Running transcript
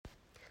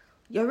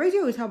Your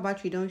radio without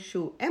battery don't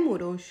show, MO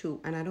don't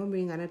show, and I don't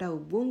bring another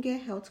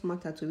ogbonge health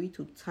matter to read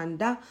to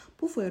tanda.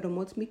 Put for your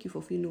remote, make you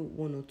for know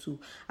one or two.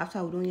 After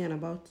I don't yarn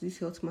about this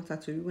health matter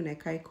to read when I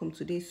carry come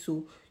today,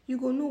 so you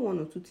go know one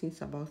or two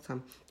things about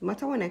them. The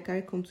matter when I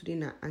carry come today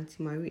na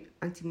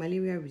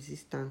anti-malaria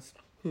resistance.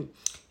 You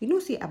know,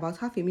 say about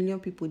 500,000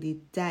 people they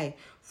die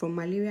from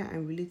malaria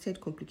and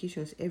related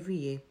complications every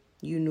year.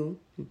 You know,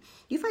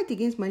 the fight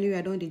against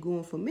malaria don't they go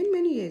on for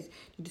many years.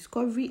 The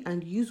discovery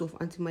and use of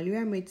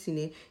anti-malaria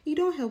medicine, it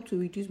don't help to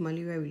reduce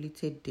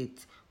malaria-related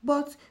deaths.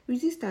 But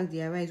resistance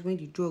they arise when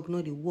the drug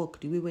not they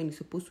work the way when it's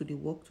supposed to they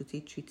work to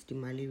treat the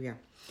malaria.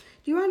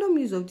 The random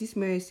use of this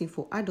medicine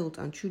for adults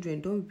and children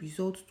don't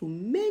result to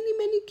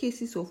many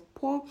cases of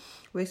poor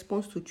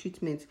response to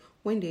treatment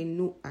when they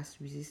know as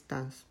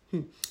resistance.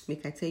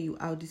 Make I tell you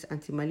how this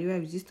anti-malaria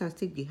resistance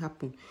take they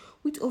happen.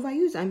 With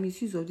overuse and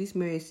misuse of this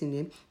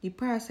medicine, the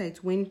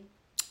parasites when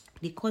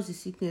they cause the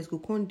sickness go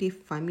can't they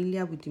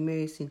familiar with the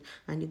medicine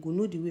and they go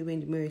know the way when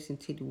the medicine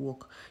take the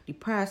work. The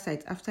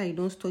parasite after he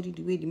don't study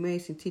the way the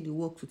medicine take the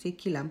work to take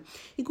kill him,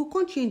 he go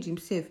can't change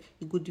himself.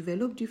 He go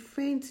develop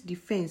different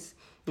defense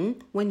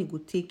when he go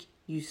take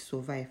use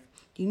survive.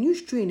 The new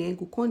strain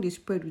go can't they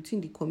spread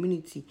within the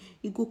community.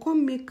 It go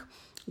can't make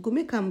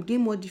them dey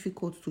more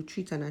difficult to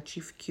treat and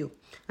achieve cure.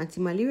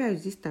 Anti-malaria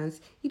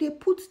resistance, they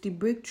put the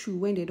breakthrough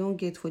when they don't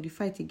get for the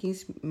fight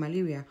against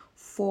malaria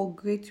for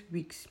great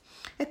risks.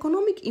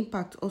 Economic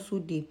impact also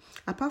dey.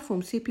 Apart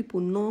from say people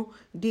no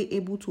they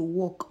able to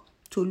work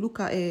to look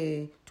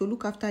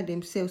after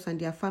themselves and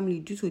their family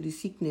due to the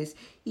sickness,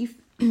 if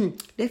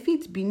they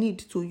fit be need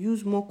to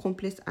use more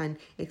complex and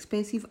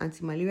expensive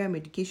anti-malaria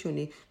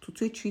medication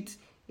to treat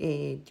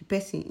the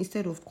person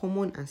instead of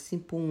common and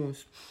simple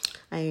ones.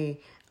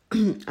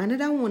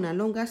 Another one, a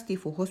longer stay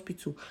for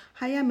hospital,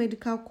 higher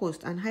medical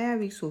cost and higher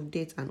risks of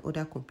death and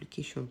other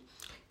complications.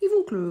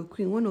 Even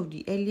chloroquine, one of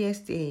the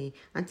earliest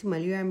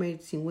anti-malaria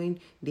medicine when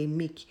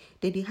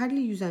they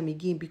hardly use them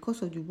again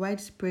because of the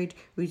widespread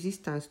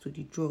resistance to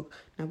the drug.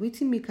 Now,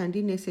 waiting make and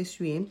they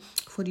necessary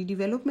for the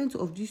development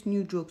of this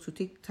new drug to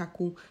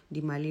tackle the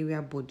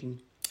malaria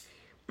burden.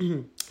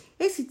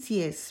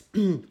 ACTS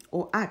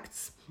or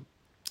ACTS.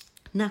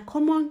 Now,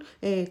 common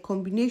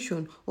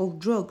combination of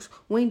drugs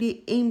when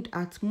they aimed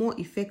at more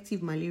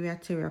effective malaria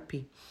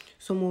therapy.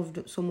 Some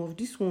of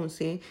these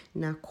ones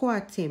na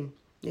Coartem,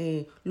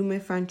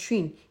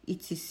 lumefantrine,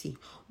 etc.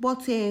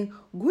 But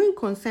growing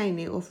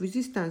concern of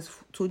resistance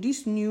to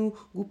this new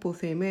group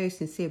of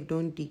medicine self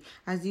don't dey,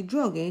 as the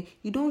drug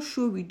you don't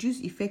show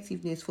reduced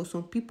effectiveness for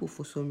some people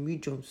for some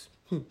regions.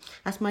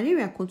 As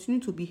malaria continue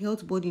to be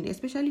health burden,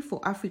 especially for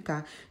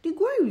Africa, the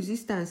growing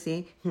resistance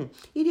it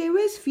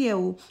raise fear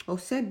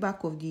of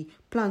setback of the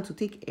plan to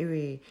take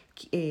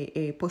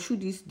pursue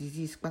this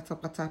disease.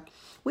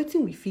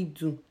 Wetin we fit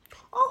do?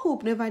 All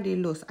hope never dey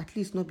lost. At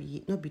least not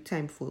be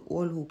time for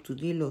all hope to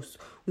dey lost.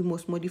 We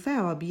must modify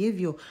our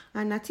behavior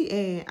and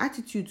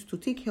attitude to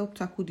take help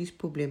tackle this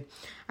problem.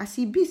 As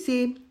it be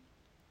say,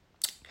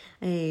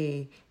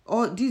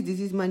 all this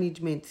disease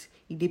management,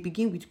 they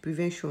begin with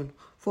prevention.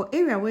 For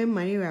area where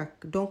malaria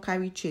don't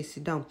carry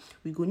chest down,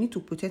 we go need to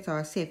protect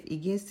ourselves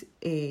against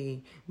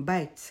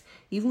bites.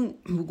 Even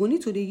we go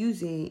need to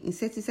use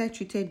insecticide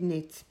treated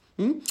net.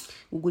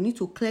 We go need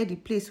to clear the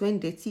place when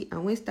dirty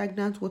and when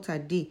stagnant water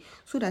dey,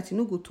 so that it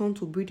no go turn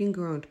to breeding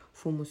ground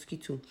for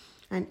mosquito.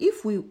 And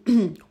if we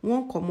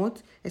want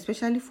comot,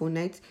 especially for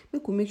night,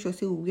 make sure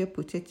say we wear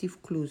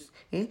protective clothes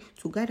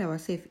to guard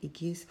ourselves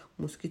against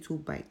mosquito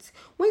bites.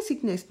 When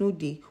sickness no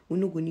dey, we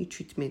no go need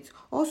treatment.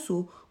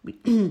 Also,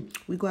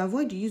 we go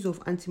avoid the use of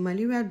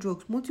anti-malaria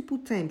drugs multiple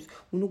times.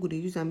 We no go dey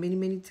use them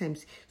many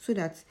times, so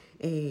that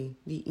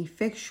the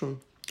infection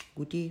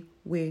go dey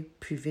well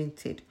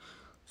prevented.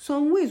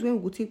 Some ways when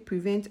we go take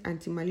prevent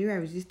anti-malaria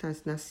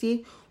resistance now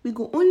say we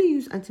go only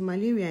use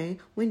anti-malaria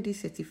when they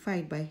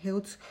certified by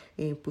health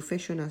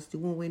professionals, the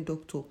one when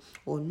doctor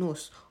or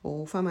nurse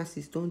or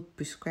pharmacist don't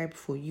prescribe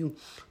for you.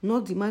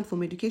 Not demand for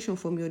medication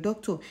from your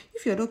doctor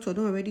if your doctor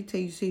don't already tell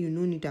you say you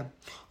no need them.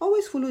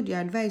 Always follow the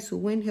advice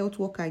when health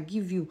worker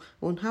give you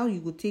on how you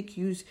go take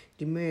use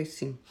the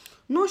medicine.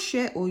 Not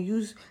share or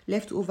use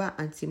leftover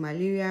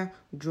anti-malaria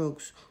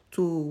drugs.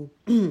 To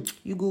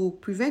you go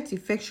prevent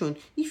infection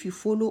if you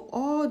follow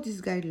all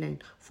these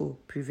guidelines for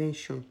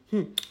prevention.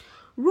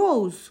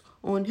 Roles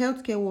on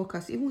healthcare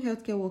workers, even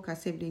healthcare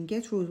workers they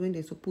get roles when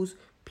they're supposed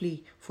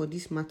play for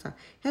this matter.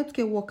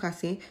 Healthcare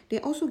workers they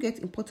also get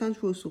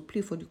important roles to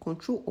play for the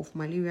control of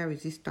malaria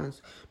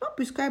resistance. Not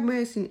prescribe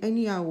medicine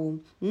anyhow.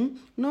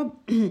 Not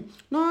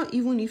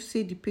even if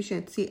say the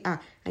patient say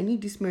I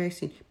need this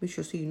medicine, make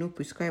sure say you not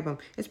prescribe them,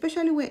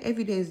 especially where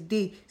evidence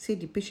they say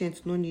the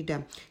patient no need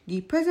them.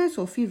 The presence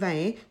of fever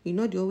they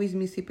always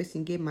mean say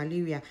person get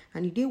malaria,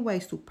 and it dey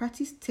wise to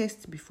practice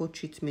tests before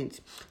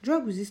treatment.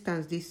 Drug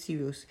resistance they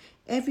serious.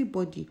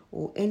 Everybody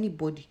or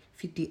anybody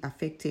fit dey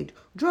affected.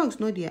 Drugs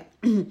no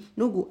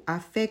go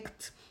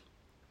affect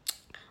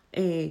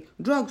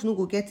drugs no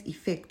go get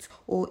effect,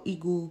 or it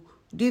go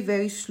dey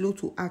very slow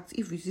to act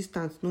if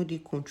resistance no dey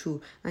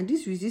control, and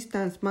this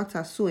resistance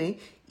matter so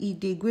e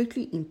dey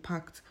greatly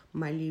impact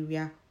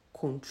malaria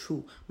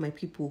control. My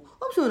people,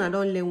 hope so una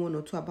don learn one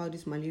or two about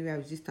this malaria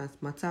resistance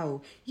matter.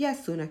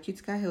 Yes, so na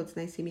Critical Health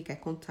na say make I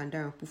come tanda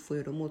and put for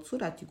your remote so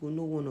that you go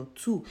know one or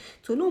two.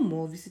 To know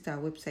more, visit our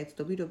website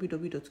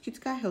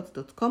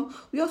www.criticalhealth.com.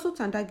 We also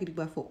tanda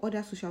gidigba for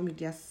other social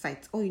media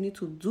sites. All you need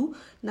to do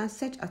na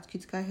search at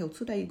Critical Health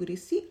so that you go dey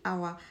see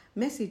our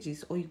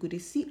messages, or you go dey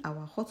see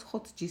our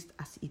hot gist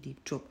as e dey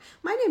drop.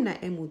 My name na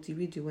MOD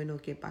Radio wey no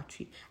get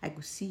battery. I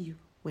go see you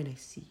when I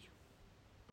see you.